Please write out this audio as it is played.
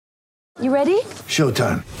You ready?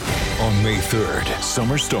 Showtime. On May 3rd,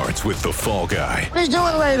 summer starts with The Fall Guy. Let's do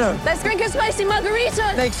it later. Let's drink a spicy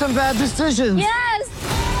margarita. Make some bad decisions. Yes.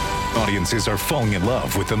 Audiences are falling in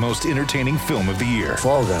love with the most entertaining film of the year.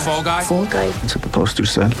 Fall Guy. Fall Guy? Fall Guy. That's what the poster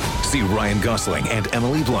said. See Ryan Gosling and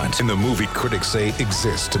Emily Blunt in the movie critics say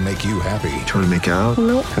exists to make you happy. Trying to make it out?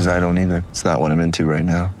 Nope. Because I don't either. It's not what I'm into right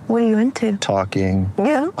now. What are you into? Talking.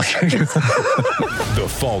 Yeah. The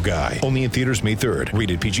Fall Guy. Only in theaters May 3rd.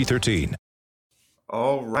 Rated PG-13.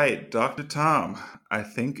 All right, Dr. Tom, I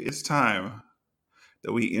think it's time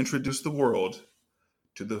that we introduce the world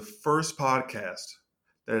to the first podcast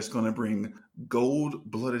that is going to bring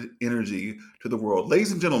gold-blooded energy to the world.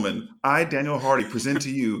 Ladies and gentlemen, I, Daniel Hardy, present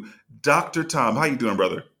to you Dr. Tom. How you doing,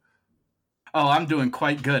 brother? Oh, I'm doing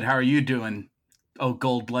quite good. How are you doing? Oh,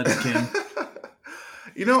 gold-blooded king.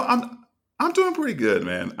 I'm doing pretty good,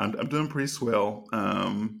 man. I'm doing pretty swell.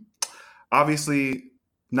 Obviously,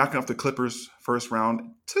 knocking off the Clippers first round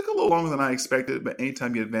took a little longer than I expected, but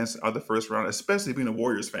anytime you advance out of the first round, especially being a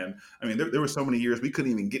Warriors fan, I mean, there were so many years we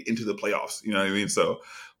couldn't even get into the playoffs. You know what I mean? So,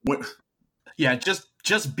 Yeah,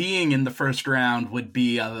 just being in the first round would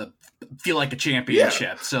be feel like a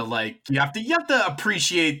championship. Yeah. So, like, you have to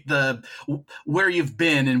appreciate where you've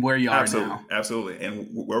been and where you are now. Absolutely. And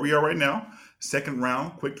where we are right now, second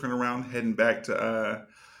round, quick turnaround, heading back to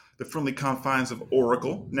the friendly confines of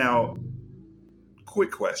Oracle. Now,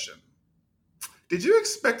 quick question. Did you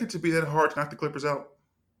expect it to be that hard to knock the Clippers out?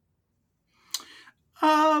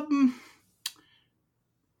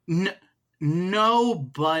 No,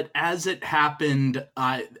 but as it happened,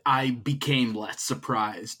 I became less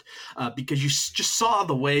surprised because you just saw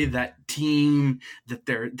the way that team, that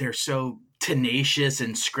they're so tenacious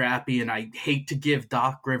and scrappy, and I hate to give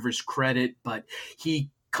Doc Rivers credit, but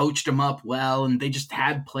he coached them up well, and they just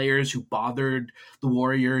had players who bothered the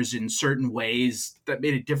Warriors in certain ways that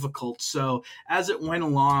made it difficult. So as it went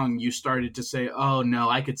along, you started to say, oh no,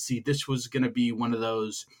 I could see this was going to be one of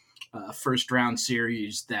those first round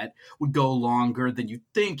series that would go longer than you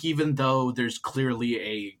think, even though there's clearly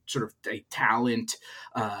a sort of a talent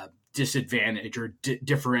disadvantage or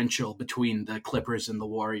differential between the Clippers and the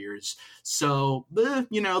Warriors. So,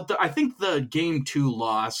 I think the game 2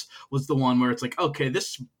 loss was the one where it's like, okay,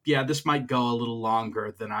 this might go a little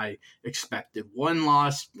longer than I expected. 1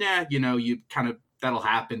 loss, you kind of, that'll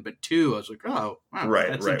happen. But 2, I was like, oh, wow, right,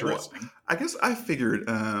 that's right. interesting. Well, I guess I figured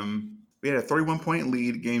we had a 31-point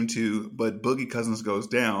lead game 2, but Boogie Cousins goes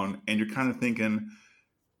down, and you're kind of thinking,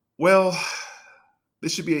 well,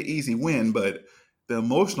 this should be an easy win, but the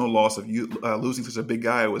emotional loss of you losing such a big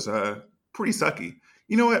guy was pretty sucky.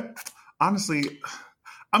 You know what? Honestly,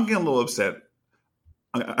 I'm getting a little upset.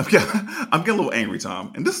 I'm getting a little angry,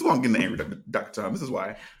 Tom. And this is why I'm getting angry, Dr. Tom. This is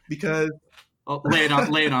why. Because lay it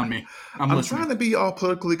on me. I'm trying to be all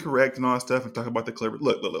politically correct and all that stuff and talk about the Clippers.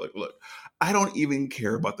 Look. I don't even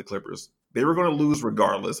care about the Clippers. They were going to lose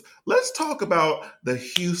regardless. Let's talk about the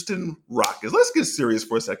Houston Rockets. Let's get serious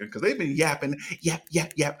for a second because they've been yapping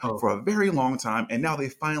for a very long time, and now they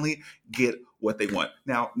finally get what they want.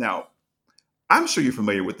 Now, I'm sure you're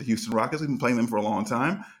familiar with the Houston Rockets. We've been playing them for a long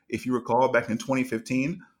time. If you recall, back in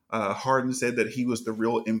 2015, Harden said that he was the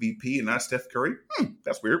real MVP and not Steph Curry.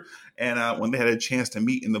 That's weird. And when they had a chance to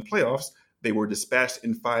meet in the playoffs, they were dispatched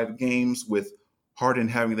in 5 games with Harden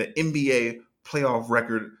having the NBA playoff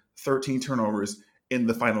record, 13 turnovers in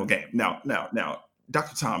the final game. Now,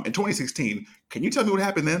 Dr. Tom, in 2016, can you tell me what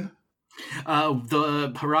happened then?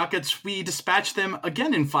 The Rockets, we dispatched them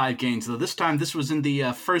again in 5 games, though this was in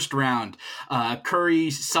the first round.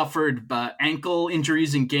 Curry suffered ankle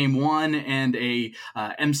injuries in game 1 and a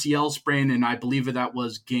MCL sprain, and I believe that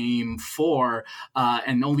was game 4,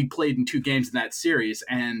 and only played in 2 games in that series.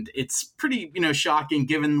 And it's pretty, shocking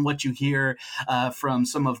given what you hear from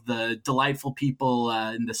some of the delightful people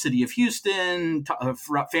in the city of Houston,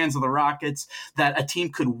 fans of the Rockets, that a team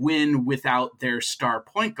could win without their star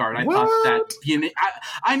point guard. I thought that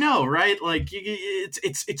I know, right? Like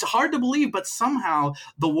it's hard to believe, but somehow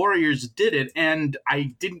the Warriors did it, and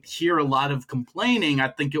I didn't hear a lot of complaining. I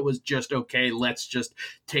think it was just okay. Let's just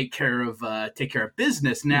take care of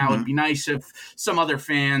business. Now it'd be nice if some other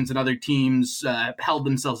fans and other teams held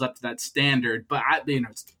themselves up to that standard, but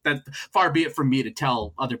that far be it from me to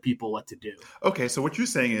tell other people what to do. Okay, so what you're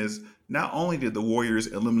saying is not only did the Warriors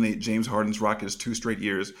eliminate James Harden's Rockets 2 straight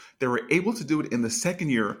years, they were able to do it in the second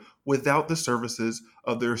year without the services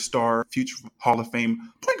of their star future Hall of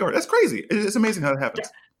Fame point guard. That's crazy. It's amazing how that happens.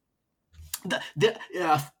 The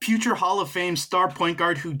future Hall of Fame star point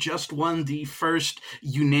guard who just won the first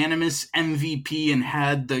unanimous MVP and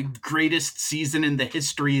had the greatest season in the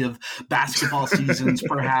history of basketball seasons,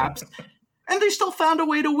 perhaps. And they still found a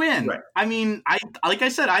way to win. Right. I mean, like I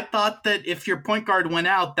said, I thought that if your point guard went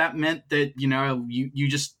out, that meant that, you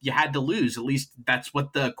had to lose. At least that's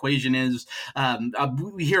what the equation is.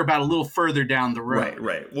 We hear about a little further down the road.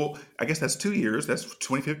 Right. Well, I guess that's 2 years. That's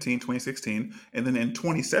 2015, 2016. And then in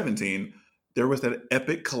 2017, there was that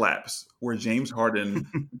epic collapse where James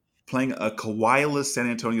Harden playing a Kawhi-less San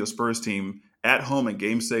Antonio Spurs team at home in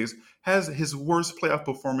Game 6 has his worst playoff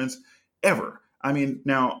performance ever. I mean,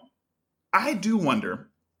 now, I do wonder,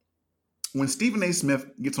 when Stephen A. Smith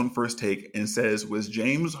gets on First Take and says, was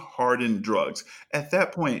James Harden drugs? At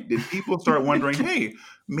that point, did people start wondering, hey,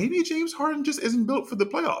 maybe James Harden just isn't built for the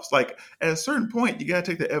playoffs? Like, at a certain point, you got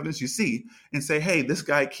to take the evidence you see and say, hey, this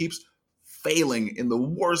guy keeps failing in the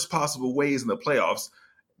worst possible ways in the playoffs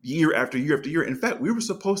year after year after year. In fact, we were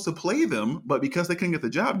supposed to play them, but because they couldn't get the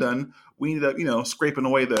job done, we ended up, scraping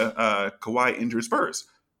away the Kawhi injured Spurs.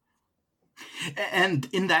 And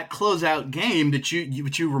in that closeout game that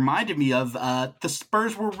you reminded me of, the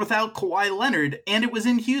Spurs were without Kawhi Leonard, and it was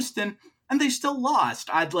in Houston, and they still lost.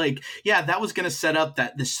 That was going to set up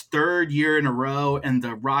this third year in a row, and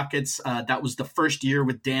the Rockets, that was the first year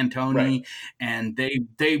with D'Antoni, right. And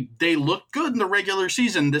they looked good in the regular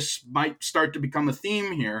season. This might start to become a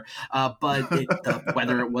theme here, but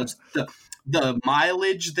whether it was the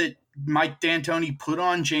mileage that Mike D'Antoni put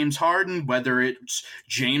on James Harden, whether it's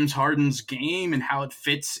James Harden's game and how it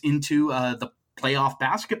fits into the playoff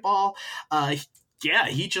basketball,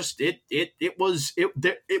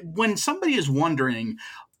 when somebody is wondering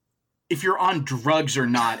if you're on drugs or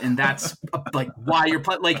not, and that's why you're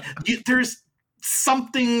playing, there's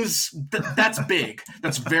something's that's big,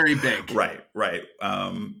 that's very big. Right.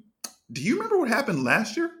 Do you remember what happened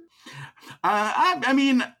last year? I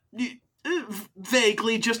mean,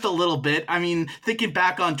 vaguely, just a little bit. I mean, thinking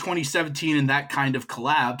back on 2017 and that kind of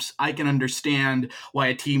collapse, I can understand why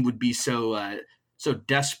a team would be so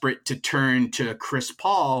desperate to turn to Chris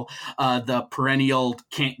Paul, the perennial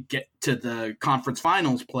can't get to the conference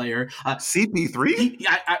finals player. CP3? He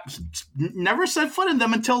never set foot in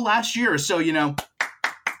them until last year. So,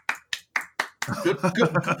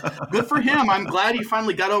 good for him. I'm glad he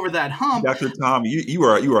finally got over that hump. Dr. Tom, you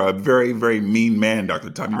are a very, very mean man,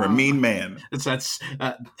 Dr. Tom. You're a mean man.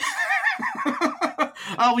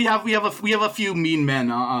 We have a few mean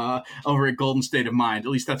men over at Golden State of Mind.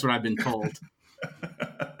 At least that's what I've been told.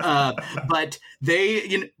 But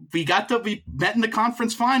we met in the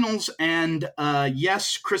conference finals, and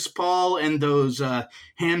yes, Chris Paul and those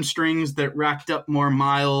hamstrings that racked up more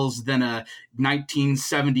miles than a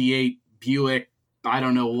 1978 Buick, I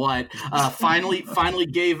don't know what, finally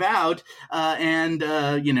gave out, and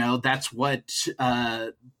that's what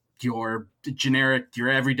your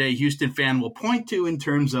everyday Houston fan will point to in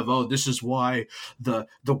terms of, this is why the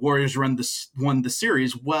Warriors won the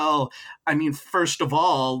series. Well, I mean, first of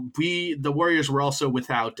all, the Warriors were also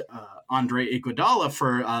without Andre Iguodala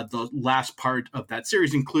for the last part of that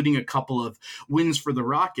series, including a couple of wins for the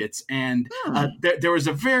Rockets. And there was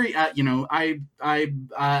a very, I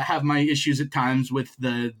have my issues at times with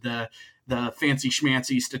the fancy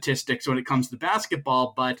schmancy statistics when it comes to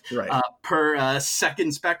basketball, but right. Per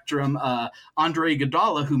Second Spectrum, Andre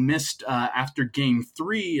Iguodala, who missed after Game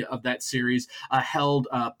 3 of that series, held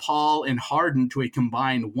Paul and Harden to a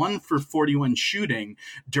combined 1 for 41 shooting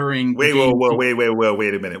during. Wait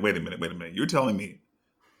a minute. You're telling me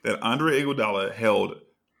that Andre Iguodala held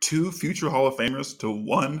 2 future Hall of Famers to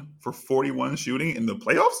 1 for 41 shooting in the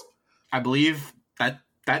playoffs? I believe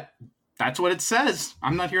that's what it says.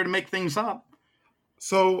 I'm not here to make things up.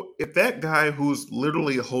 So if that guy who's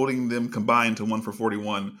literally holding them combined to 1 for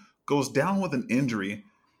 41 goes down with an injury,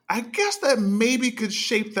 I guess that maybe could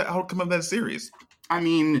shape the outcome of that series. I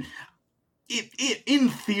mean, in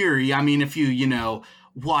theory, I mean, if you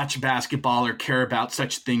watch basketball or care about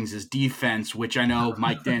such things as defense, which I know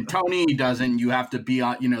Mike D'Antoni doesn't, you have to be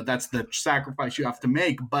on, that's the sacrifice you have to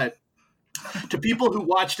make. But to people who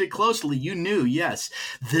watched it closely, you knew, yes,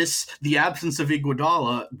 the absence of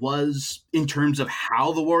Iguodala was, in terms of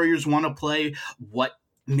how the Warriors want to play, what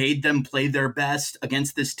made them play their best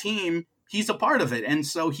against this team, he's a part of it. And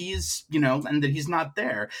so he's, and that he's not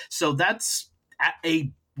there. So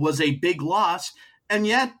was a big loss. And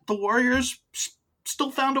yet the Warriors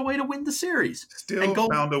still found a way to win the series.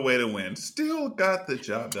 Found a way to win. Still got the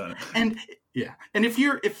job done. And yeah. And if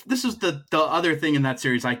this is the other thing in that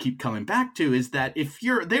series I keep coming back to, is that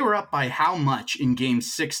they were up by how much in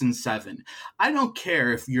games 6 and 7. I don't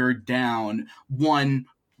care if you're down one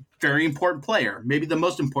very important player, maybe the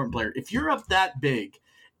most important player. If you're up that big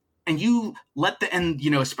and you let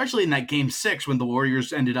especially in that game 6 when the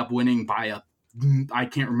Warriors ended up winning by I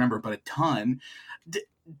can't remember, but a ton,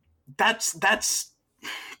 that's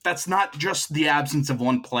not just the absence of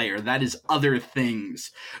one player. That is other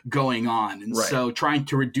things going on. And so trying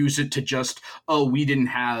to reduce it to just, we didn't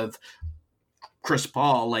have Chris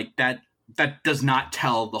Paul, like that does not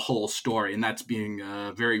tell the whole story. And that's being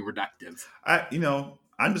very reductive.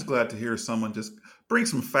 I'm just glad to hear someone just bring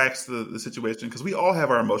some facts to the situation, because we all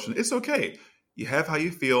have our emotions. It's okay. You have how you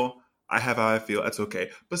feel. I have how I feel. That's okay.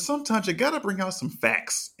 But sometimes you got to bring out some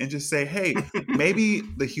facts and just say, hey, maybe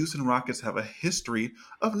the Houston Rockets have a history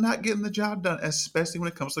of not getting the job done, especially when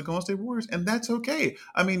it comes to Golden State Warriors. And that's okay.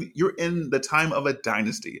 I mean, you're in the time of a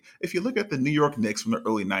dynasty. If you look at the New York Knicks from the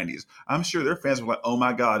early 90s, I'm sure their fans were like, oh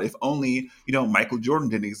my God, if only, Michael Jordan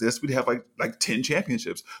didn't exist, we'd have like 10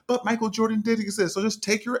 championships. But Michael Jordan did exist. So just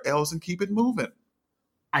take your L's and keep it moving.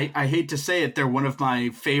 I hate to say it, they're one of my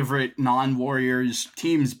favorite non-Warriors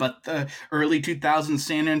teams, but the early 2000s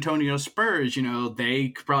San Antonio Spurs,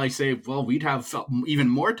 they could probably say, well, we'd have even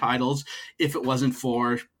more titles if it wasn't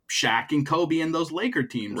for Shaq and Kobe and those Laker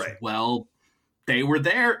teams. Right. Well, they were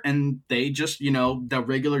there, and they just, the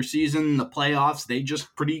regular season, the playoffs, they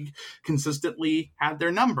just pretty consistently had their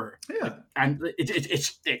number. Yeah. And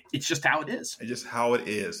it's just how it is. It's just how it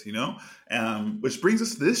is, which brings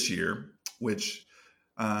us to this year, which...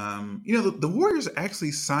 the Warriors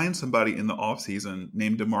actually signed somebody in the offseason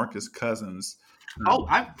named DeMarcus Cousins.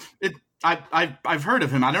 I've heard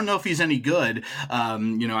of him. I don't know if he's any good.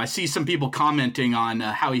 I see some people commenting on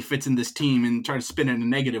how he fits in this team and try to spin it in a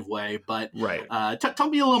negative way. But tell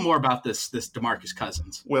me a little more about this DeMarcus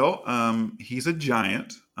Cousins. Well, he's a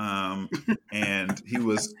giant, and he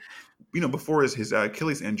was, before his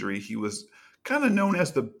Achilles injury, he was kind of known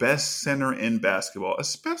as the best center in basketball,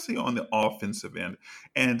 especially on the offensive end.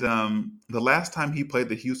 And the last time he played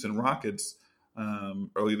the Houston Rockets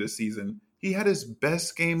early this season, he had his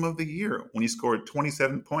best game of the year when he scored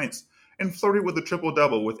 27 points and flirted with a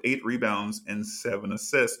triple-double with 8 rebounds and 7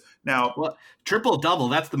 assists. Now, triple-double,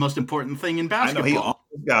 that's the most important thing in basketball. I know, he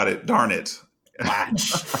almost got it. Darn it.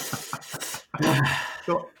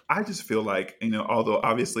 So I just feel like, although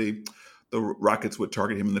obviously the Rockets would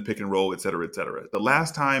target him in the pick and roll, et cetera, et cetera. The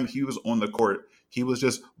last time he was on the court, he was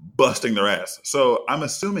just busting their ass. So I'm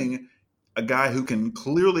assuming a guy who can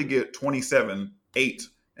clearly get 27, 8,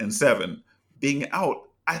 and 7 being out,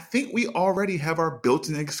 I think we already have our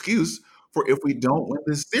built-in excuse for if we don't win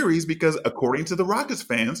this series, because according to the Rockets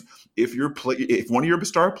fans, if one of your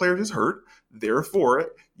star players is hurt,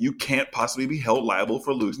 therefore you can't possibly be held liable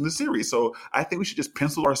for losing the series. So I think we should just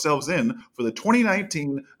pencil ourselves in for the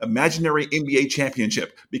 2019 imaginary NBA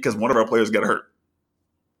championship because one of our players got hurt.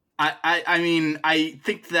 I mean, I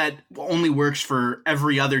think that only works for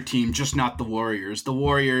every other team, just not the Warriors. The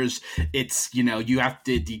Warriors, it's,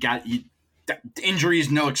 injury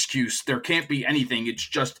is no excuse. There can't be anything. It's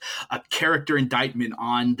just a character indictment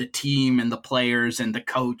on the team and the players and the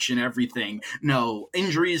coach and everything. No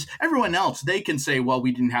injuries. Everyone else, they can say, well,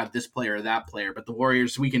 we didn't have this player or that player, but the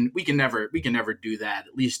Warriors, we can never do that,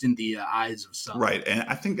 at least in the eyes of some. Right. And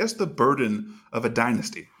I think that's the burden of a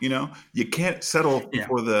dynasty. You can't settle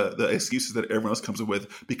for the excuses that everyone else comes up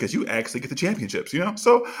with because you actually get the championships,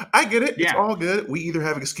 So I get it. It's all good. We either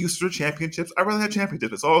have excuses or championships. I'd rather have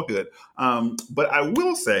championships. It's all good. But I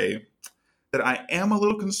will say that I am a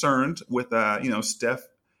little concerned with, Steph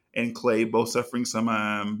and Clay both suffering some,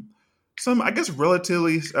 I guess,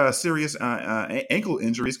 relatively serious ankle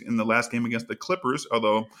injuries in the last game against the Clippers.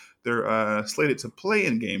 Although they're slated to play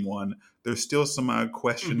in Game 1, there's still some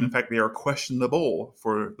question. Mm-hmm. In fact, they are questionable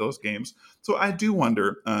for those games. So I do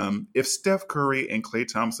wonder if Steph Curry and Klay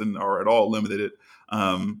Thompson are at all limited.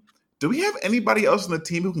 Do we have anybody else on the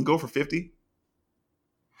team who can go for 50?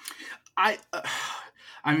 I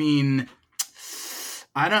mean,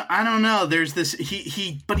 I don't know. There's this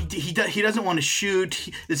he doesn't want to shoot.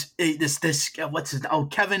 This what's his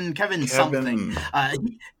Kevin something.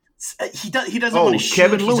 He doesn't want to shoot.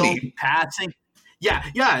 Kevin Looney. He's passing. Yeah.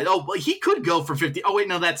 Oh, well, he could go for 50. Oh wait,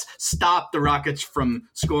 no, that's stop the Rockets from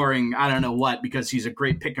scoring. I don't know what, because he's a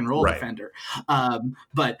great pick and roll defender.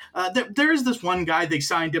 But there is this one guy, they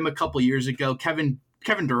signed him a couple years ago, Kevin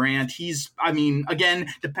Durant. Again,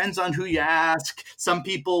 depends on who you ask. Some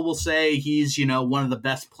people will say he's, one of the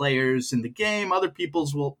best players in the game. Other people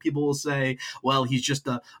will say, well, he's just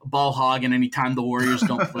a ball hog, and anytime the Warriors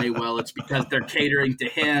don't play well, it's because they're catering to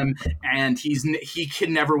him, and he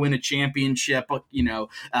can never win a championship.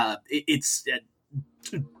 It's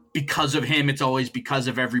because of him. It's always because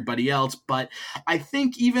of everybody else. But I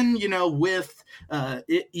think even,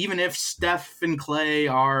 even if Steph and Clay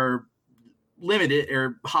are limited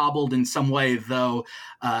or hobbled in some way, though,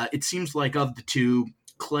 it seems like of the two,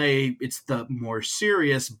 Klay, it's the more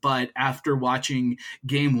serious. But after watching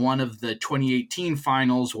game 1 of the 2018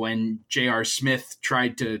 finals, when J.R. Smith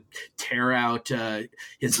tried to tear out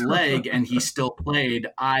his leg and he still played,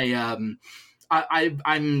 I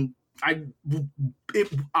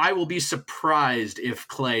will be surprised if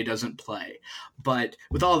Klay doesn't play. But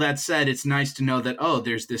with all that said, it's nice to know that,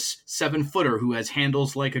 there's this 7-footer who has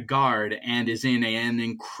handles like a guard and is in an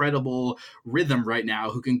incredible rhythm right now,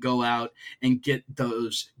 who can go out and get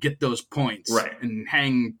those points, right, and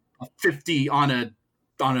hang 50 on a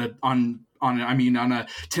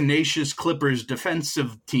tenacious Clippers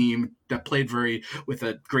defensive team that played with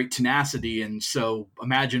a great tenacity. And so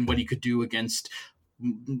imagine what he could do against,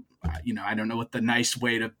 I don't know what the nice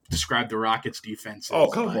way to describe the Rockets defense is. Oh,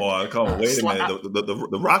 come on. Wait a minute.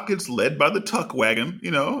 The Rockets led by the Tuck Wagon,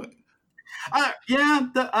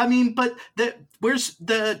 Where's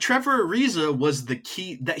the Trevor Ariza was the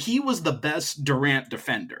key, that he was the best Durant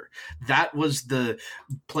defender. That was the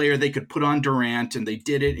player they could put on Durant, and they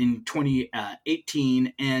did it in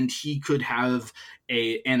 2018, and he could have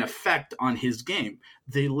an effect on his game.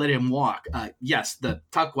 They let him walk. Yes, the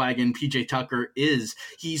Tuck Wagon, PJ Tucker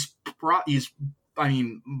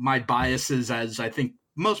my biases, as I think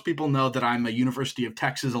most people know that I'm a University of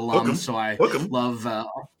Texas alum, so I love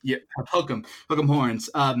hook 'em horns.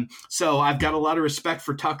 So I've got a lot of respect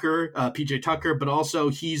for Tucker, PJ Tucker, but also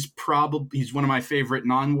he's one of my favorite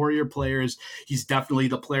non-Warrior players. He's definitely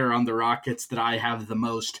the player on the Rockets that I have the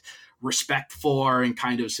most respect for and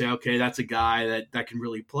kind of say, okay, that's a guy that can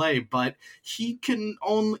really play, but he can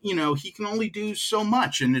only do so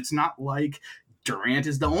much, and it's not like Durant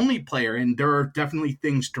is the only player, and there are definitely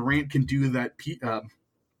things Durant can do that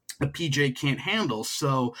a PJ can't handle.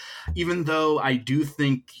 So even though I do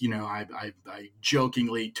think, I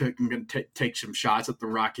jokingly I'm going to take some shots at the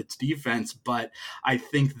Rockets defense, but I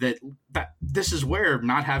think that this is where,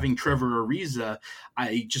 not having Trevor Ariza,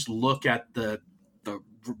 I just look at the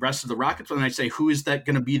rest of the Rockets and I say, who is that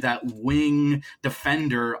going to be that wing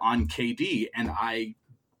defender on KD? And I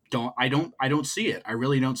don't see it. I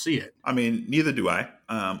really don't see it. I mean, neither do I,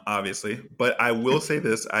 obviously. But I will say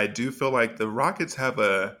this. I do feel like the Rockets have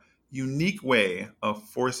a unique way of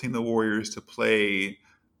forcing the Warriors to play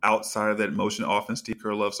outside of that motion offense Steve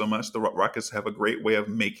Kerr loves so much. The Rockets have a great way of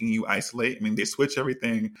making you isolate. I mean, they switch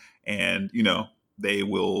everything, and, they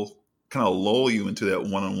will kind of lull you into that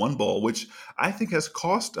one-on-one ball, which I think has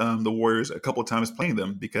cost the Warriors a couple of times playing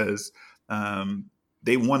them, because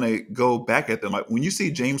they want to go back at them. Like when you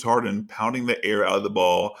see James Harden pounding the air out of the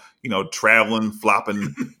ball, traveling,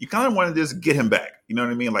 flopping, you kind of want to just get him back. You know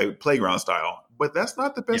what I mean? Like playground style. But that's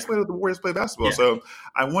not the best way that the Warriors play basketball. Yeah. So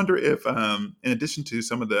I wonder if, in addition to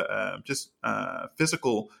some of the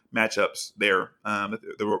physical matchups there, that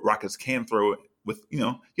the Rockets can throw with,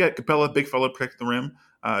 Capella, big fella, protect the rim,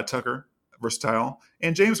 Tucker, versatile.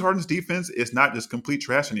 And James Harden's defense is not just complete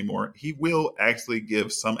trash anymore. He will actually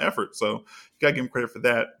give some effort. So you got to give him credit for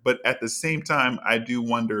that. But at the same time, I do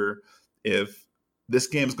wonder if this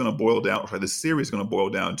game is going to boil down, or this series is going to boil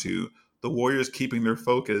down to the Warriors keeping their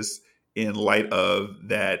focus in light of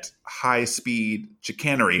that high-speed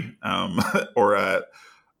chicanery or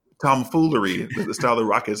tomfoolery, the style the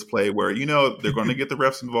Rockets play, where, they're going to get the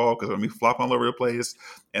refs involved because they're going to be flopping all over the place,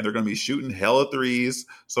 and they're going to be shooting hella threes.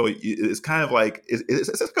 So it's kind of like,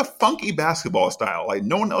 it's like a funky basketball style. Like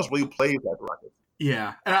no one else really plays like the Rockets.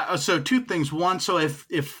 Yeah. So two things. One, so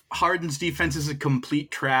if Harden's defense is a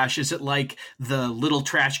complete trash, is it like the little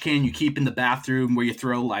trash can you keep in the bathroom where you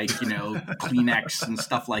throw Kleenex and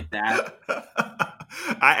stuff like that?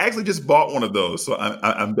 I actually just bought one of those, so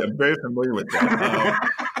I'm very familiar with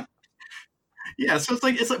that. Yeah, so it's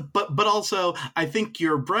like, but also I think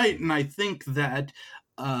you're right, and I think that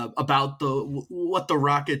about what the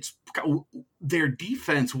Rockets, their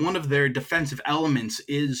defense, one of their defensive elements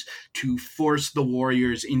is to force the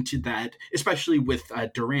Warriors into that, especially with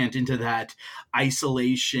Durant, into that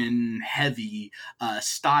isolation heavy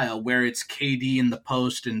style where it's KD in the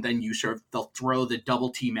post, and then they'll throw the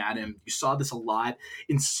double team at him. You saw this a lot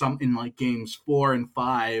in games 4 and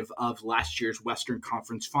 5 of last year's Western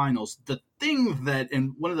Conference Finals.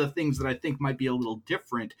 And one of the things that I think might be a little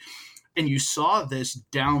different, and you saw this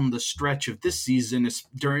down the stretch of this season, is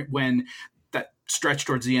when that stretch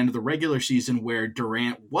towards the end of the regular season where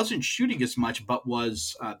Durant wasn't shooting as much, but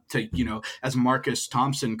was, as Marcus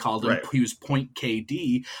Thompson called him, right. He was point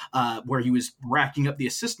KD, where he was racking up the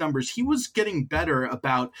assist numbers. He was getting better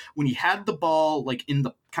about when he had the ball, like in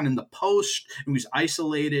the post, and he was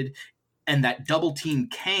isolated, and that double team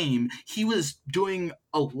came, he was doing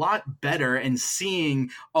a lot better and seeing,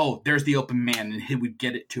 oh, there's the open man, and he would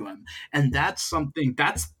get it to him. And that's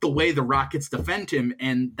the way the Rockets defend him,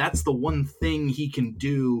 and that's the one thing he can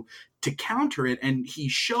do to counter it. And he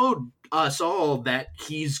showed us all that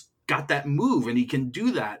he's got that move and he can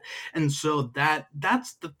do that. And so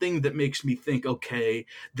that's the thing that makes me think, okay,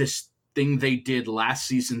 this thing they did last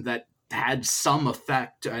season that had some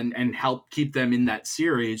effect and helped keep them in that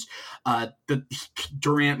series,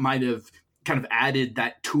 Durant might have kind of added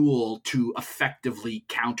that tool to effectively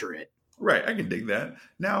counter it. Right, I can dig that.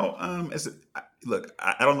 Now, look,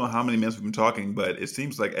 I don't know how many minutes we've been talking, but it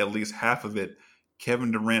seems like at least half of it,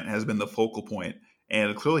 Kevin Durant has been the focal point.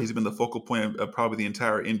 And clearly he's been the focal point of probably the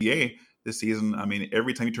entire NBA this season. I mean,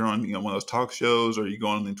 every time you turn on one of those talk shows or you go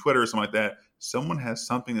on Twitter or something like that, someone has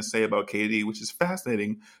something to say about KD, which is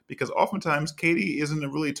fascinating because oftentimes KD isn't a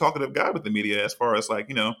really talkative guy with the media as far as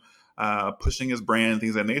pushing his brand and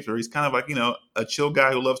things of that nature. He's kind of like, a chill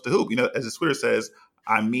guy who loves to hoop. As his Twitter says,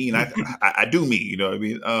 I mean, I do me, you know what I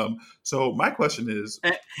mean? So my question is...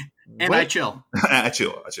 I chill. I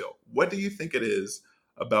chill. What do you think it is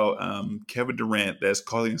about Kevin Durant that's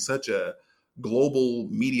causing such a global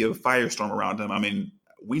media firestorm around him? I mean,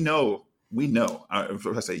 we know, if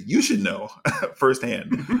I say you should know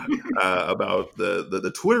firsthand about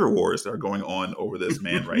the Twitter wars that are going on over this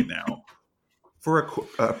man right now. For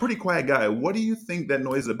a pretty quiet guy, what do you think that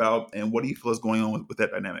noise is about, and what do you feel is going on with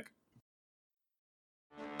that dynamic?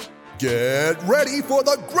 Get ready for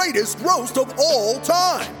the greatest roast of all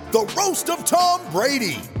time, the Roast of Tom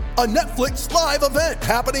Brady, a Netflix live event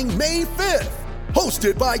happening May 5th.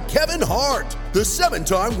 Hosted by Kevin Hart, the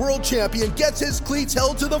 7-time world champion gets his cleats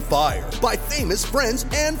held to the fire by famous friends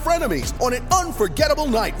and frenemies on an unforgettable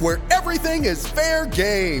night where everything is fair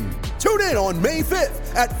game. Tune in on May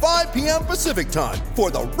 5th at 5 p.m. Pacific time for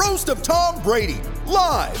the Roast of Tom Brady,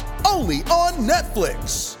 live only on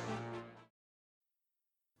Netflix.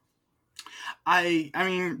 I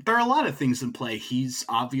mean, there are a lot of things in play. He's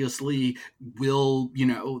obviously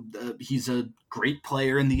he's a great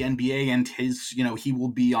player in the NBA, and he will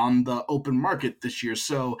be on the open market this year.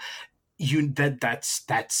 So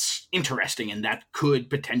that's interesting, and that could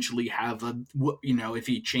potentially have if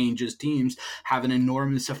he changes teams, have an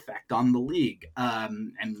enormous effect on the league.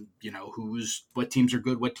 And what teams are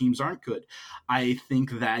good, what teams aren't good. I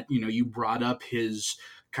think that you brought up his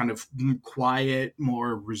kind of quiet,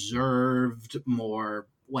 more reserved, more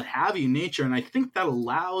what have you nature. And I think that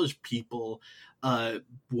allows people,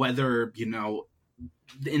 whether,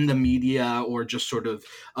 in the media or just sort of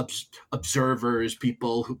observers,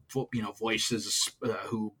 people who, voices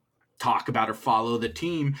who talk about or follow the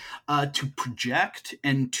team, to project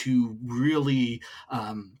and to really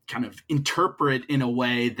kind of interpret in a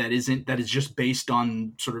way that is just based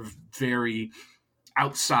on sort of very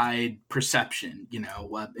outside perception,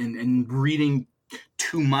 and reading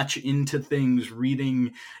too much into things,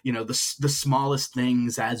 reading, the smallest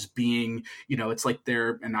things as being, it's like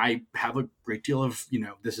and I have a great deal of,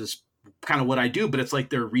 this is kind of what I do, but it's like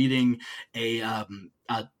they're reading a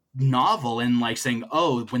novel and like saying,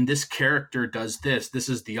 oh, when this character does this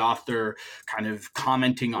is the author kind of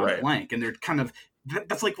commenting on blank. And they're kind of,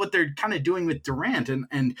 that's like what they're kind of doing with Durant.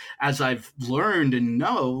 And as I've learned and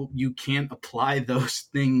know, you can't apply those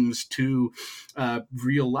things to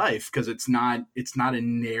real life because it's not a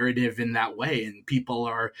narrative in that way. And people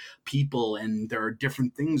are people, and there are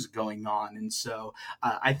different things going on. And so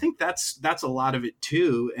I think that's a lot of it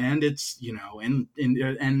too. And it's,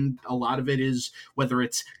 and a lot of it is whether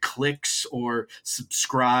it's clicks or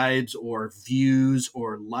subscribes or views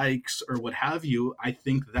or likes or what have you. I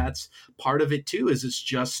think that's part of it too. Is it's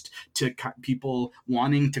just to people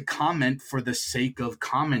wanting to comment for the sake of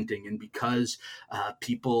commenting, and because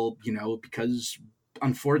people, because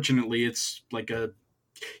unfortunately it's like a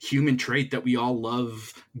human trait that we all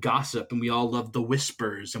love gossip, and we all love the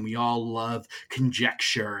whispers, and we all love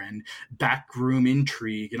conjecture and backroom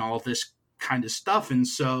intrigue and all this kind of stuff. And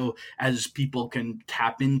so as people can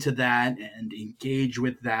tap into that and engage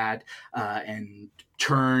with that and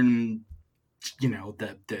turn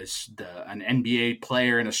an NBA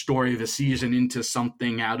player and a story of a season into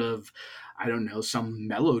something out of, I don't know, some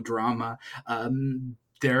melodrama,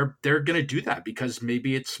 they're going to do that because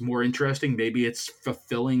maybe it's more interesting. Maybe it's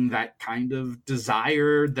fulfilling that kind of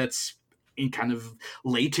desire that's kind of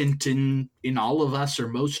latent in all of us or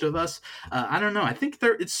most of us. I don't know. I think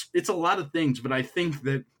it's a lot of things, but I think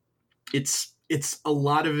that it's a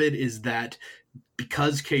lot of it is that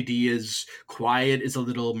because KD is quiet, is a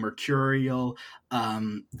little mercurial,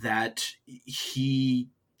 that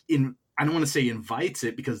I don't want to say invites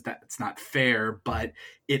it because that's not fair, but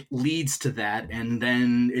it leads to that. And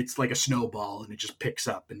then it's like a snowball and it just picks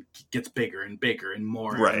up and gets bigger and bigger and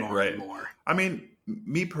more and more and more. I mean,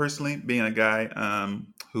 me personally, being a guy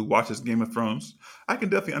who watches Game of Thrones, I can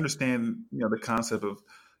definitely understand, the concept of,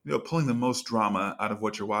 pulling the most drama out of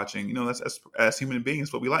what you're watching. That's as human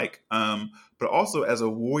beings what we like. But also as a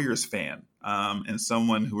Warriors fan and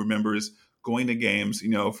someone who remembers going to games,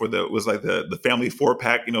 for the family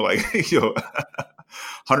 4-pack,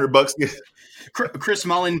 $100. Chris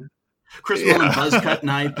Mullin buzz cut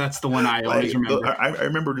night. That's the one I always remember. I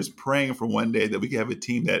remember just praying for one day that we could have a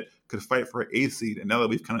team that could fight for an 8th seed. And now that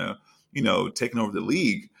we've kind of, taken over the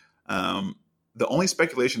league, the only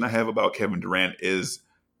speculation I have about Kevin Durant is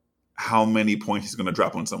how many points he's going to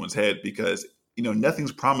drop on someone's head, because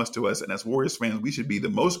nothing's promised to us. And as Warriors fans, we should be the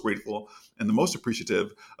most grateful and the most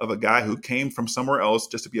appreciative of a guy who came from somewhere else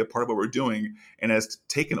just to be a part of what we're doing and has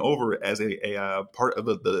taken over as a part of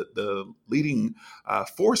the leading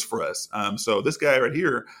force for us. So this guy right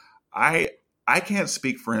here, I can't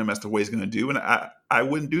speak for him as to what he's going to do. And I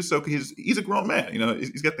wouldn't do so because he's a grown man.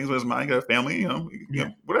 He's got things on his mind, got a family,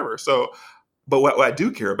 whatever. So, but what I do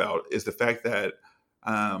care about is the fact that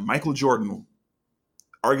Michael Jordan,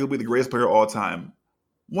 arguably the greatest player of all time,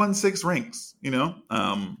 won 6 rings.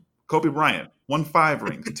 Kobe Bryant won 5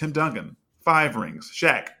 rings. Tim Duncan, 5 rings.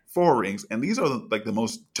 Shaq, 4 rings. And these are like the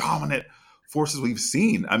most dominant forces we've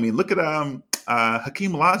seen. I mean, look at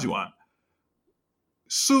Hakeem Olajuwon.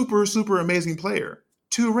 Super, super amazing player.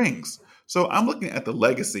 2 rings. So I'm looking at the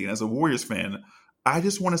legacy. And as a Warriors fan, I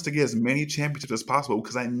just want us to get as many championships as possible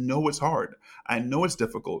because I know it's hard. I know it's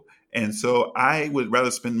difficult. And so I would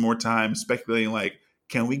rather spend more time speculating like,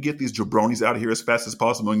 can we get these jabronis out of here as fast as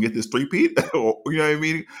possible and get this 3-peat? You know what I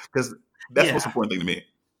mean? Because that's the most important thing to me.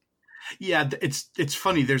 Yeah, it's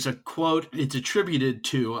funny. There's a quote. It's attributed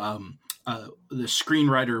to the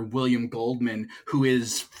screenwriter William Goldman, who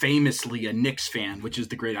is famously a Knicks fan, which is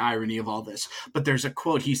the great irony of all this. But there's a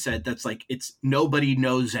quote he said that's like, it's nobody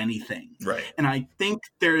knows anything. Right. And I think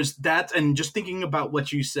there's that. And just thinking about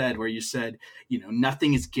what you said, where you said,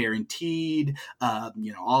 nothing is guaranteed.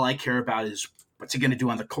 All I care about is what's he going to do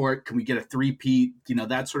on the court? Can we get a 3-peat?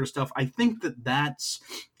 That sort of stuff. I think that's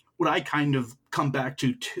what I kind of come back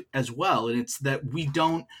to as well. And it's that we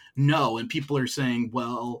don't know. And people are saying,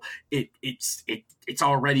 well, it's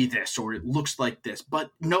already this, or it looks like this, but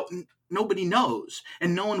nobody knows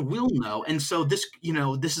and no one will know. And so this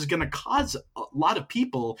is going to cause a lot of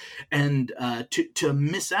people and to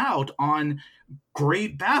miss out on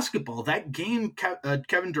great basketball. That game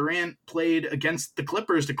Kevin Durant played against the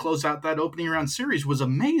Clippers to close out that opening round series was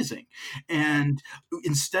amazing. And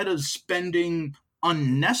instead of spending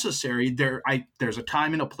unnecessary, there's a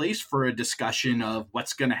time and a place for a discussion of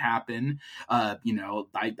what's going to happen. I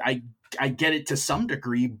get it to some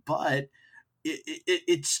degree, but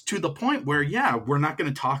it's to the point where, we're not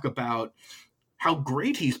going to talk about how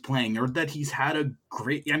great he's playing or that he had a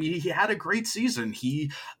great season.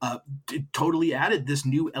 He totally added this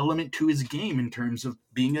new element to his game in terms of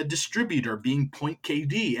being a distributor, being point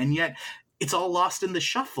KD, and yet it's all lost in the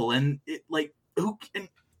shuffle. And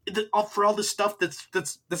for all this stuff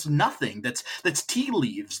that's nothing, that's tea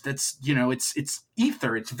leaves, that's it's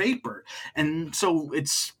ether, it's vapor. And so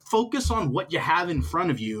it's focus on what you have in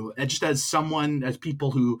front of you. And just as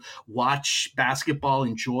people who watch basketball,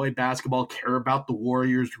 enjoy basketball, care about the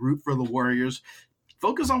Warriors, root for the Warriors,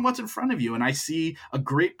 focus on what's in front of you. And I see a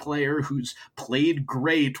great player who's played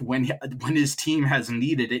great when his team has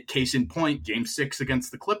needed it. Case in point, Game 6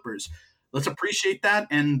 against the Clippers. Let's appreciate that.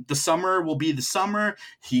 And the summer will be the summer.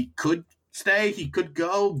 He could stay, he could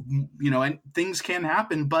go, and things can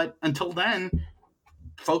happen. But until then,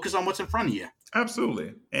 focus on what's in front of you.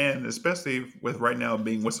 Absolutely. And especially with right now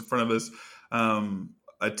being what's in front of us,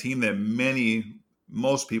 a team that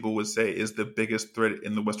most people would say is the biggest threat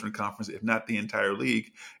in the Western Conference, if not the entire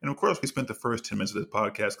league. And of course, we spent the first 10 minutes of this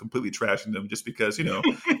podcast completely trashing them just because,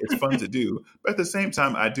 it's fun to do. But at the same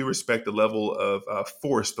time, I do respect the level of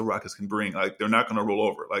force the Rockets can bring. Like, they're not going to roll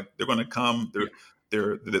over. Like, they're going to come.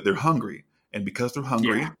 They're hungry. And because they're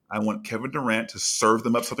hungry, I want Kevin Durant to serve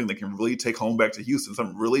them up something they can really take home back to Houston,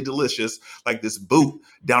 something really delicious, like this boot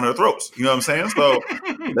down their throats. You know what I'm saying? So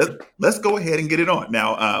let's go ahead and get it on.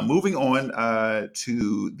 Now, moving on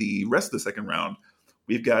to the rest of the second round,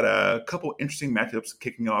 we've got a couple interesting matchups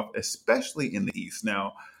kicking off, especially in the East.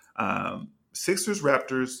 Now, Sixers,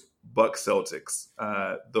 Raptors, Bucks, Celtics.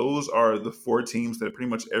 Those are the 4 teams that pretty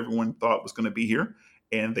much everyone thought was going to be here,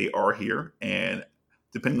 and they are here. And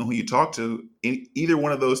depending on who you talk to, either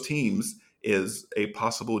one of those teams is a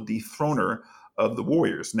possible dethroner of the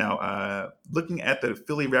Warriors. Now, looking at the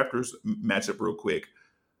Philly Raptors matchup real quick,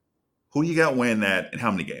 who you got winning that and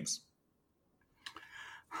how many games?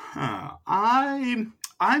 I'm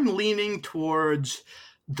leaning towards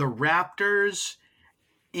the Raptors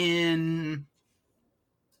in,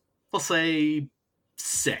 we'll say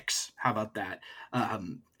 6. How about that?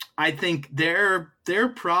 I think they're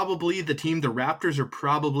probably the team. The Raptors are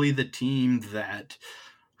probably the team that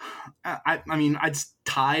I mean, it's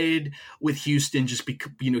tied with Houston just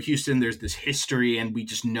because, Houston, there's this history and we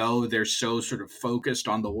just know they're so sort of focused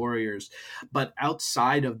on the Warriors. But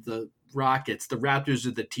outside of the Rockets, the Raptors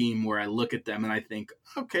are the team where I look at them and I think,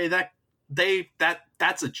 okay,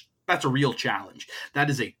 that's a real challenge. That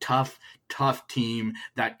is a tough team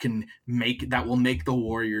that will make the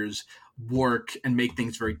Warriors work and make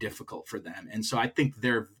things very difficult for them. And so I think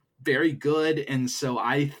they're very good. And so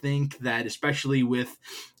I think that especially with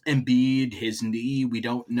Embiid, his knee, we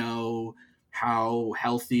don't know how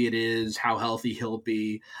healthy it is, how healthy he'll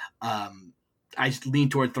be. I lean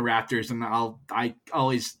towards the Raptors, and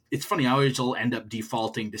it's funny, I always will end up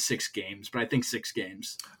defaulting to 6 games, but I think 6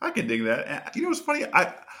 games. I can dig that. It's funny.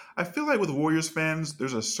 I feel like with Warriors fans,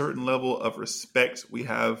 there's a certain level of respect we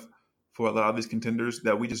have for a lot of these contenders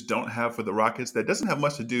that we just don't have for the Rockets. That doesn't have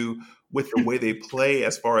much to do with the way they play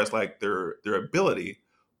as far as like their ability,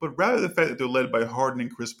 but rather the fact that they're led by Harden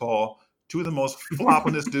and Chris Paul, 2 of the most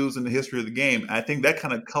floppingest dudes in the history of the game. I think that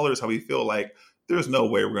kind of colors how we feel like there's no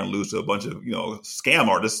way we're going to lose to a bunch of, scam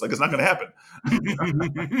artists. Like, it's not going to happen.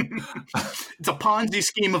 It's a Ponzi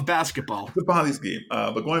scheme of basketball. It's a Ponzi scheme.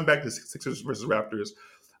 But going back to Sixers versus Raptors,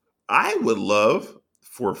 I would love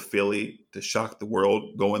for Philly to shock the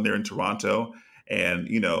world, go in there in Toronto and,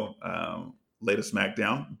 lay the smack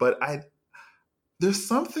down. But there's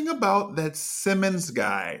something about that Simmons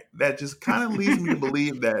guy that just kind of leads me to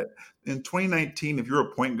believe that in 2019, if you're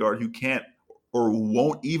a point guard who can't or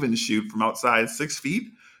won't even shoot from outside 6 feet,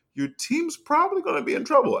 your team's probably going to be in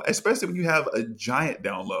trouble, especially when you have a giant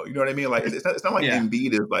down low. You know what I mean? Like, it's not like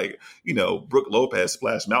Embiid is like, Brook Lopez,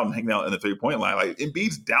 Splash Mountain, hanging out in the 3-point line. Like,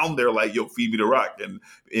 Embiid's down there like, yo, feed me the rock. And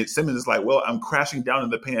Simmons is like, well, I'm crashing down in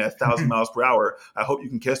the paint at 1,000 miles per hour. I hope you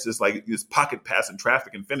can catch this pocket pass in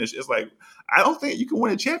traffic and finish. It's like, I don't think you can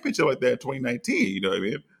win a championship like that in 2019. You know what I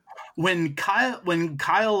mean? When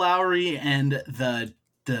Kyle Lowry and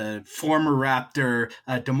the former Raptor,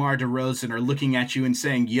 DeMar DeRozan, are looking at you and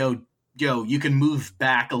saying, yo, you can move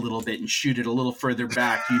back a little bit and shoot it a little further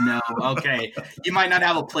back, okay, you might not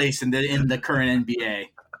have a place in the current NBA.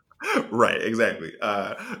 Right, exactly.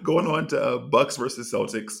 Going on to Bucks versus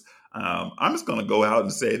Celtics, I'm just going to go out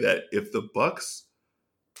and say that if the Bucks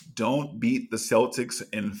don't beat the Celtics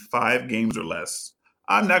in 5 games or less,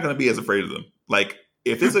 I'm not going to be as afraid of them. Like,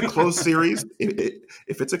 if it's a close series,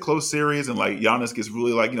 if it's a close series and like Giannis gets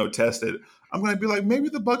really tested, I'm going to be like, maybe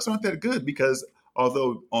the Bucks aren't that good, because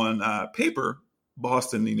although on paper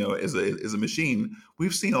Boston, is a machine,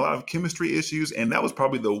 we've seen a lot of chemistry issues, and that was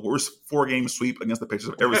probably the worst 4-game sweep against the Pacers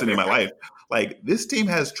I've ever seen in my life. Like, this team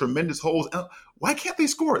has tremendous holes. Why can't they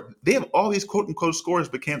score? They have all these quote unquote scores,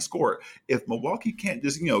 but can't score. If Milwaukee can't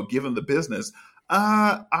just give them the business,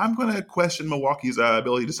 I'm going to question Milwaukee's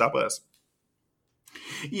ability to stop us.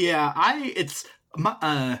 Yeah, I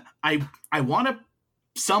want to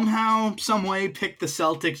somehow, some way pick the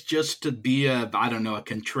Celtics just to be a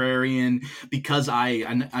contrarian, because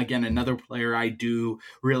again, another player I do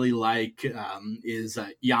really like is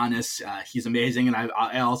Giannis. He's amazing. And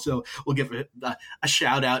I also will give a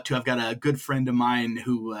shout out to, I've got a good friend of mine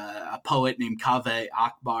who, a poet named Kaveh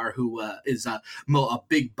Akbar, who is a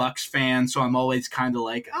big Bucks fan. So I'm always kind of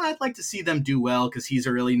like, I'd like to see them do well, because he's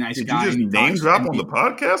a really nice guy. Did you just name drop on the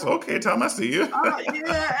podcast? Okay, Tom, I see you.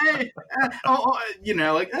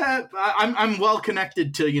 I'm well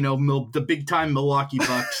connected to the big time Milwaukee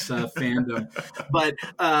Bucks fandom, but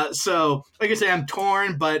so like I say, I'm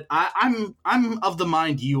torn, but I'm of the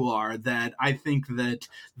mind you are, that I think that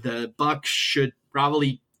the Bucks should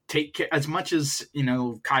probably take care, as much as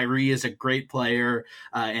Kyrie is a great player,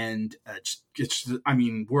 and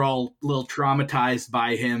we're all a little traumatized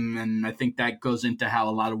by him, and I think that goes into how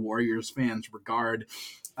a lot of Warriors fans regard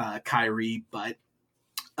Kyrie, but.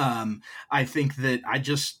 I think that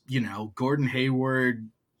Gordon Hayward,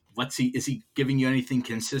 is he giving you anything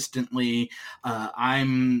consistently?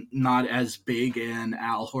 I'm not as big an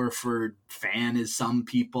Al Horford fan as some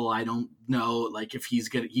people. I don't know, if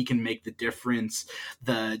he can make the difference.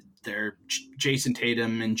 Their Jason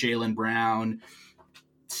Tatum and Jaylen Brown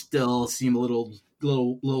still seem a little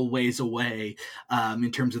ways away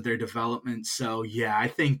in terms of their development. So yeah, I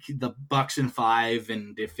think the Bucks in 5,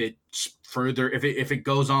 and if it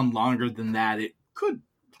goes on longer than that, it could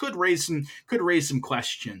could raise some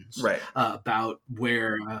questions about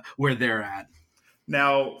where they're at.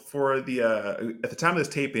 Now, for the at the time of this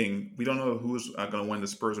taping, we don't know who's going to win the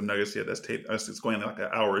Spurs or Nuggets yet. It's going like an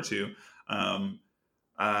hour or two. Who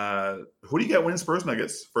do you got winning Spurs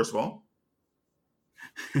Nuggets? First of all,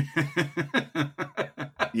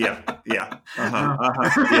 yeah.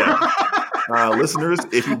 Listeners,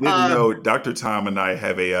 if you didn't know, Dr. Tom and I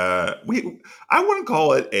have I wouldn't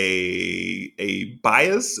call it a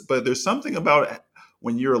bias, but there's something about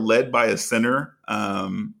when you're led by a center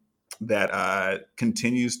that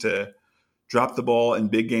continues to drop the ball in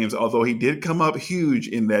big games. Although he did come up huge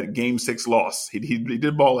in that Game 6 loss, he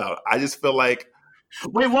did ball out. I just feel like.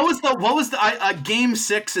 Wait, what was the Game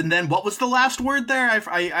 6, and then what was the last word there? I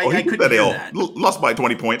couldn't hear that. Lost by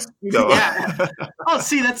 20 points. So. Yeah. Oh,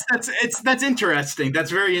 see, that's interesting. That's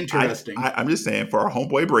very interesting. I'm just saying, for our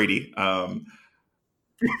homeboy Brady,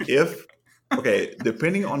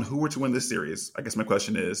 depending on who were to win this series, I guess my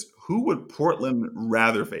question is, who would Portland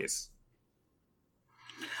rather face?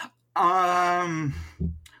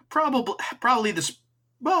 Probably the.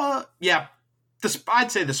 Well, yeah.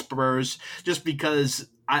 I'd say the Spurs, just because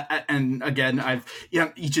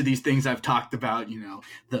each of these things I've talked about,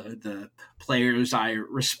 the players I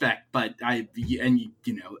respect, but as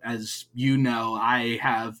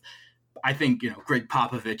I think Greg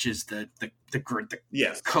Popovich is the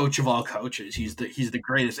coach of all coaches. He's the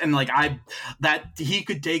greatest, and that he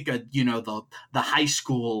could take the high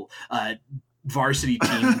school varsity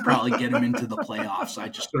team and probably get him into the playoffs. I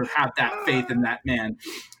just sort of have that faith in that man.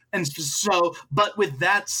 And so, but with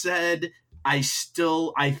that said, I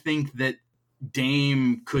think that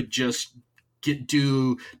Dame could just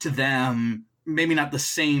do to them, maybe not the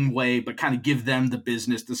same way, but kind of give them the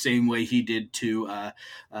business the same way he did to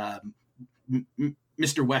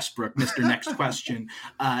Mr. Westbrook, Mr. Next Question.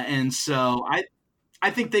 And so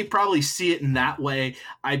I think they probably see it in that way.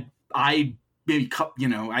 I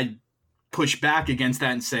push back against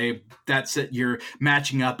that and say that's it. You're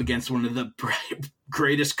matching up against one of the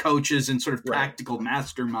greatest coaches and sort of tactical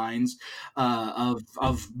masterminds of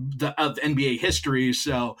NBA history.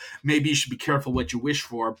 So maybe you should be careful what you wish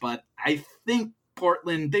for. But I think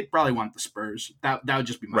Portland, they probably want the Spurs. That would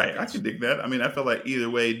just be my guess. I can dig that. I mean, I feel like either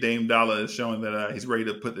way, Dame Dollar is showing that he's ready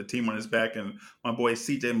to put the team on his back, and my boy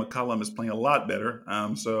CJ McCollum is playing a lot better.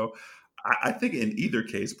 So I think in either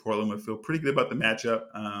case, Portland would feel pretty good about the matchup.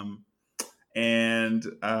 And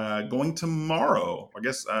going tomorrow, I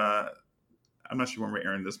guess I'm not sure when we're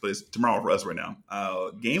airing this, but it's tomorrow for us right now.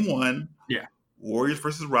 Game 1, Warriors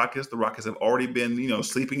versus Rockets. The Rockets have already been,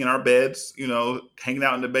 sleeping in our beds, hanging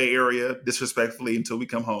out in the Bay Area disrespectfully until we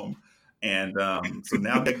come home. And so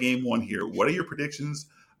now we got Game 1 here. What are your predictions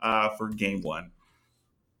for Game 1?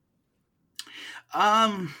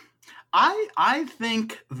 I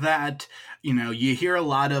think that you hear a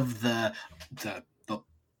lot of the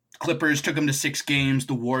Clippers took them to 6 games.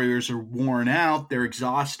 The Warriors are worn out. They're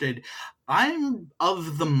exhausted. I'm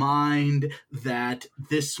of the mind that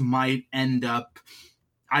this might end up,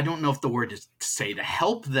 I don't know if the word is to say to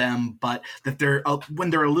help them, but that they're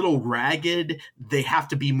when they're a little ragged, they have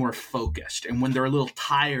to be more focused. And when they're a little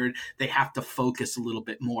tired, they have to focus a little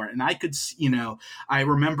bit more. And I could, I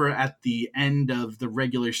remember at the end of the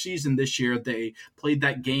regular season this year, they played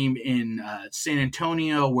that game in San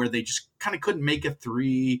Antonio where they just kind of couldn't make a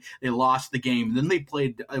 3. They lost the game. And then they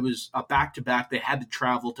played, it was a back-to-back. They had to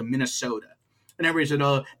travel to Minnesota. And everybody said,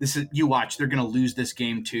 "Oh, you watch. They're going to lose this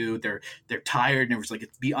game too. They're tired." And it was like,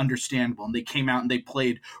 "It's be understandable." And they came out and they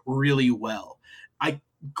played really well. I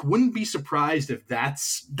wouldn't be surprised if that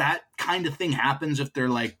kind of thing happens. If they're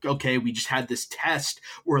like, "Okay, we just had this test.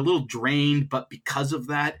 We're a little drained, but because of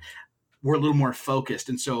that, we're a little more focused."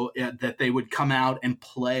 And so that they would come out and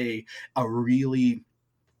play a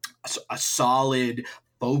solid,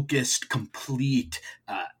 focused, complete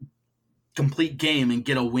game and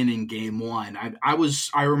get a win in Game 1.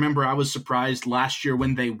 I remember I was surprised last year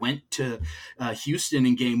when they went to Houston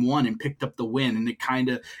in Game 1 and picked up the win, and it kind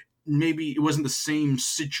of, maybe it wasn't the same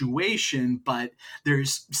situation, but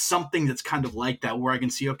there's something that's kind of like that where I can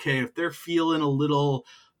see, okay, if they're feeling a little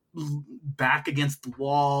back against the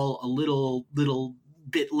wall, a little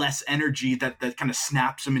bit less energy, that kind of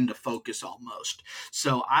snaps them into focus almost.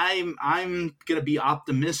 So I'm going to be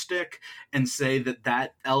optimistic and say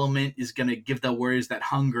that element is going to give the Warriors that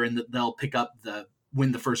hunger and that they'll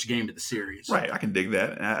win the first game of the series. Right. I can dig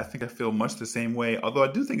that. And I think I feel much the same way. Although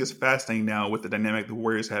I do think it's fascinating now with the dynamic the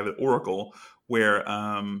Warriors have at Oracle, where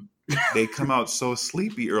they come out so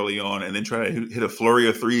sleepy early on and then try to hit a flurry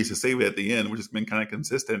of threes to save it at the end, which has been kind of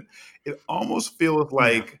consistent. It almost feels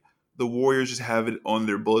like the Warriors just have it on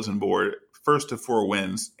their bulletin board first to 4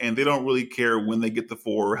 wins, and they don't really care when they get the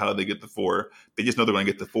 4 or how they get the 4. They just know they're going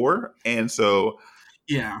to get the 4. And so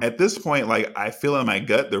at this point, like, I feel in my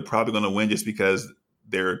gut they're probably going to win just because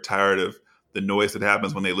they're tired of the noise that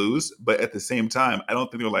happens when they lose. But at the same time, I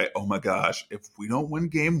don't think they're like, oh my gosh, if we don't win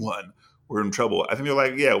game 1, we're in trouble. I think they're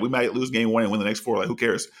like, yeah, we might lose game 1 and win the next 4. Like, who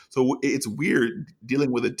cares? So it's weird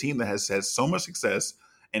dealing with a team that has had so much success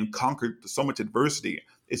and conquered so much adversity.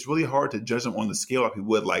 It's really hard to judge them on the scale like we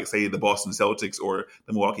would, like, say, the Boston Celtics or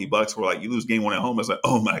the Milwaukee Bucks, where, like, you lose game 1 at home, it's like,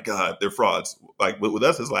 oh my God, they're frauds. Like, with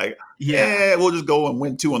us, it's like, we'll just go and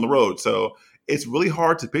win 2 on the road. So it's really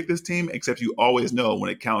hard to pick this team, except you always know when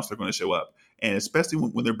it counts, they're going to show up. And especially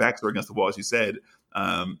when their backs are against the wall, as you said,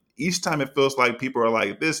 each time it feels like people are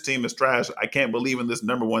like, this team is trash. I can't believe in this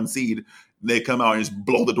number 1 seed. They come out and just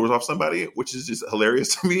blow the doors off somebody, which is just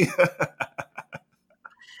hilarious to me.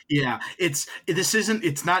 Yeah, this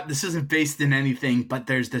isn't based in anything, but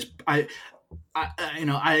there's this.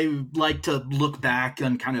 I like to look back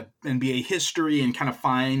on kind of NBA history and kind of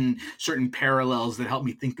find certain parallels that help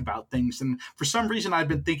me think about things. And for some reason, I've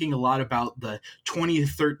been thinking a lot about the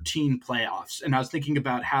 2013 playoffs. And I was thinking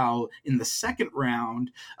about how in the second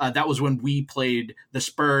round, that was when we played the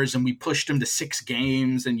Spurs and we pushed them to 6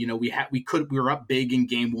 games. And, we were up big in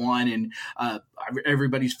game 1, and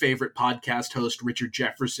everybody's favorite podcast host, Richard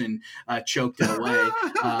Jefferson, choked it away.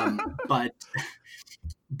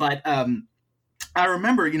 But I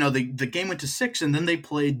remember, the game went to 6, and then they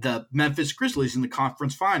played the Memphis Grizzlies in the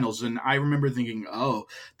conference finals. And I remember thinking, oh,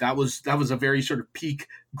 that was a very sort of peak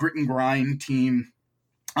grit and grind team.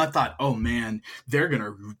 I thought, oh man,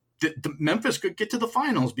 the Memphis could get to the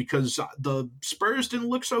finals because the Spurs didn't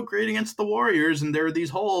look so great against the Warriors, and there were these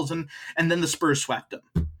holes, and then the Spurs swept them.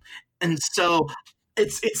 And so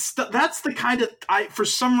that's the kind of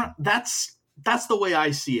that's the way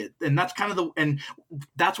I see it. And that's kind of and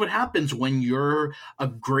that's what happens when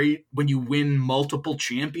when you win multiple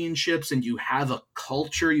championships and you have a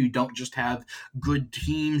culture. You don't just have good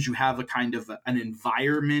teams. You have a kind of an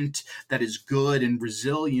environment that is good and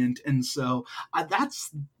resilient. And so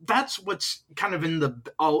that's what's kind of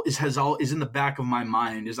is in the back of my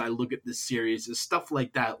mind as I look at this series, is stuff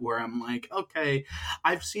like that, where I'm like, okay,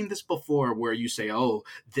 I've seen this before, where you say, oh,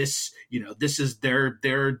 this is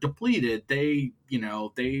they're depleted. They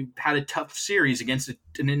had a tough series against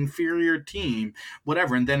an inferior team,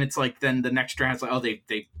 whatever. And then it's like, then the next round, it's like, oh, they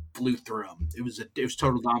blew through them. It was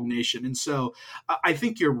total domination. And so I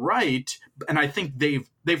think you're right. And I think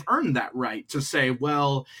they've earned that right to say,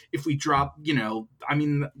 well, if we drop,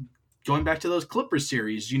 going back to those Clippers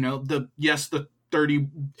series, the 30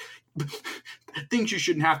 things you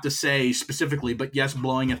shouldn't have to say specifically, but yes,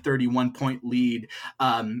 blowing a 31-point lead,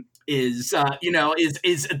 you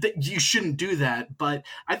shouldn't do that. But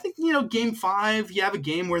I think, game 5, you have a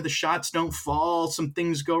game where the shots don't fall, some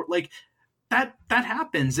things go like that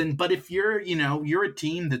happens. But if you're a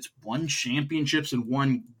team that's won championships and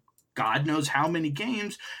won God knows how many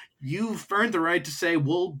games, you've earned the right to say,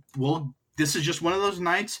 well, this is just one of those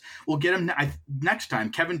nights. We'll get him next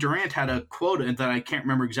time. Kevin Durant had a quote that I can't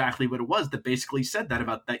remember exactly what it was that basically said that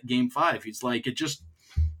about that game 5. He's like,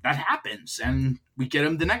 that happens, and we get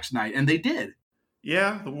them the next night, and they did.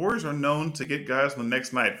 Yeah, the Warriors are known to get guys on the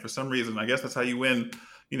next night for some reason. I guess that's how you win,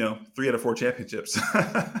 3 out of 4 championships.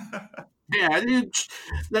 Yeah,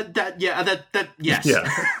 yes.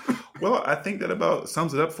 Yeah. Well, I think that about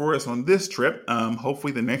sums it up for us on this trip.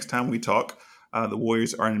 Hopefully the next time we talk, the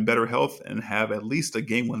Warriors are in better health and have at least a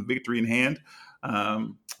game 1 victory in hand.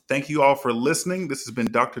 Thank you all for listening. This has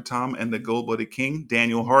been Dr. Tom and the Gold-Blooded King,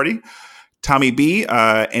 Daniel Hardy. Tommy B,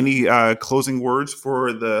 any closing words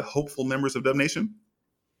for the hopeful members of Dub Nation?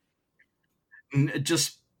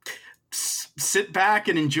 Just sit back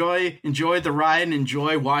and enjoy the ride and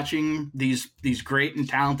enjoy watching these great and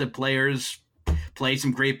talented players play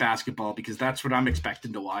some great basketball, because that's what I'm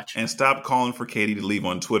expecting to watch. And stop calling for Katie to leave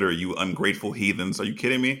on Twitter, you ungrateful heathens. Are you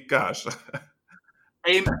kidding me? Gosh.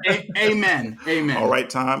 Amen. All right,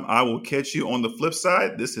 Tom, I will catch you on the flip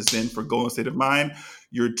side. This has been for Golden State of Mind,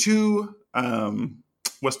 your 2,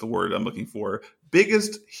 what's the word I'm looking for?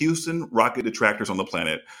 Biggest Houston Rocket detractors on the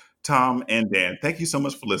planet, Tom and Dan. Thank you so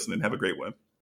much for listening. Have a great one.